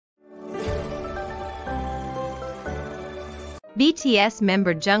BTS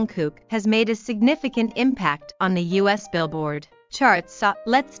member Jungkook has made a significant impact on the US Billboard charts. So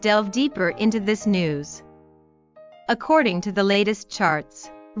let's delve deeper into this news. According to the latest charts,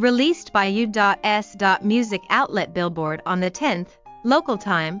 released by U.S. music outlet Billboard on the 10th, local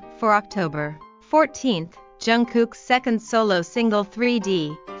time, for October 14th, Jungkook's second solo single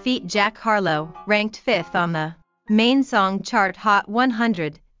 3D, feat. Jack Harlow, ranked 5th on the main song chart Hot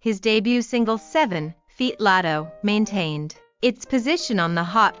 100. His debut single 7, feat. Layover, maintained its position on the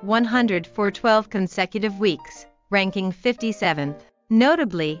Hot 100 for 12 consecutive weeks, ranking 57th.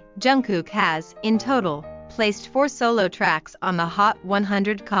 Notably, Jungkook has, in total, placed 4 solo tracks on the Hot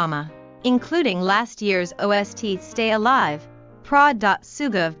 100, including last year's OST Stay Alive,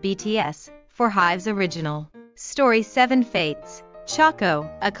 Prod.Jungkook of BTS, for Hive's original story 7 Fates, Choco,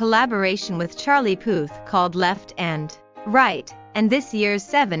 a collaboration with Charlie Puth called Left and Right, and this year's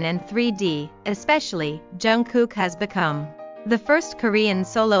 7 and 3D. Especially, Jungkook has become the first Korean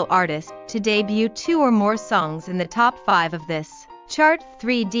solo artist to debut 2 or more songs in the top 5 of this chart.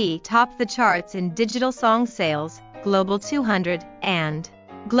 3D topped the charts in digital song sales, Global 200, and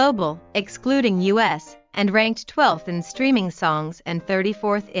Global, excluding US, and ranked 12th in streaming songs and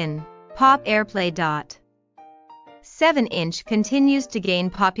 34th in pop airplay. 7-inch continues to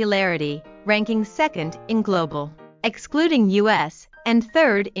gain popularity, ranking 2nd in Global, excluding US, and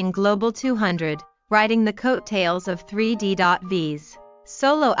 3rd in Global 200, riding the coattails of 3D.V's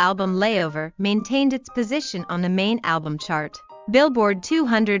solo album Layover maintained its position on the main album chart, Billboard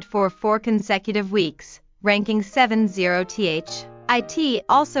 200, for 4 consecutive weeks, ranking 70th. It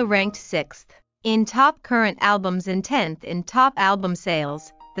also ranked 6th in top current albums and 10th in top album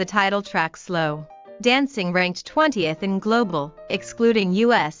sales. The title track Slow Dancing ranked 20th in Global, excluding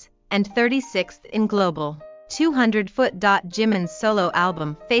US, and 36th in Global 200. Jimin's solo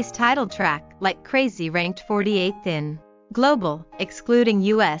album Face title track Like Crazy ranked 48th in Global, excluding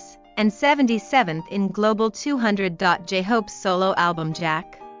US, and 77th in Global 200. J-Hope's solo album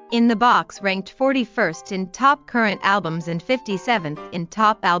Jack in the Box ranked 41st in top current albums and 57th in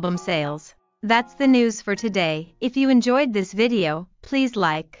top album sales. That's the news for today. If you enjoyed this video, please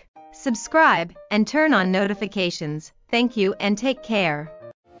like, subscribe, and turn on notifications. Thank you and take care.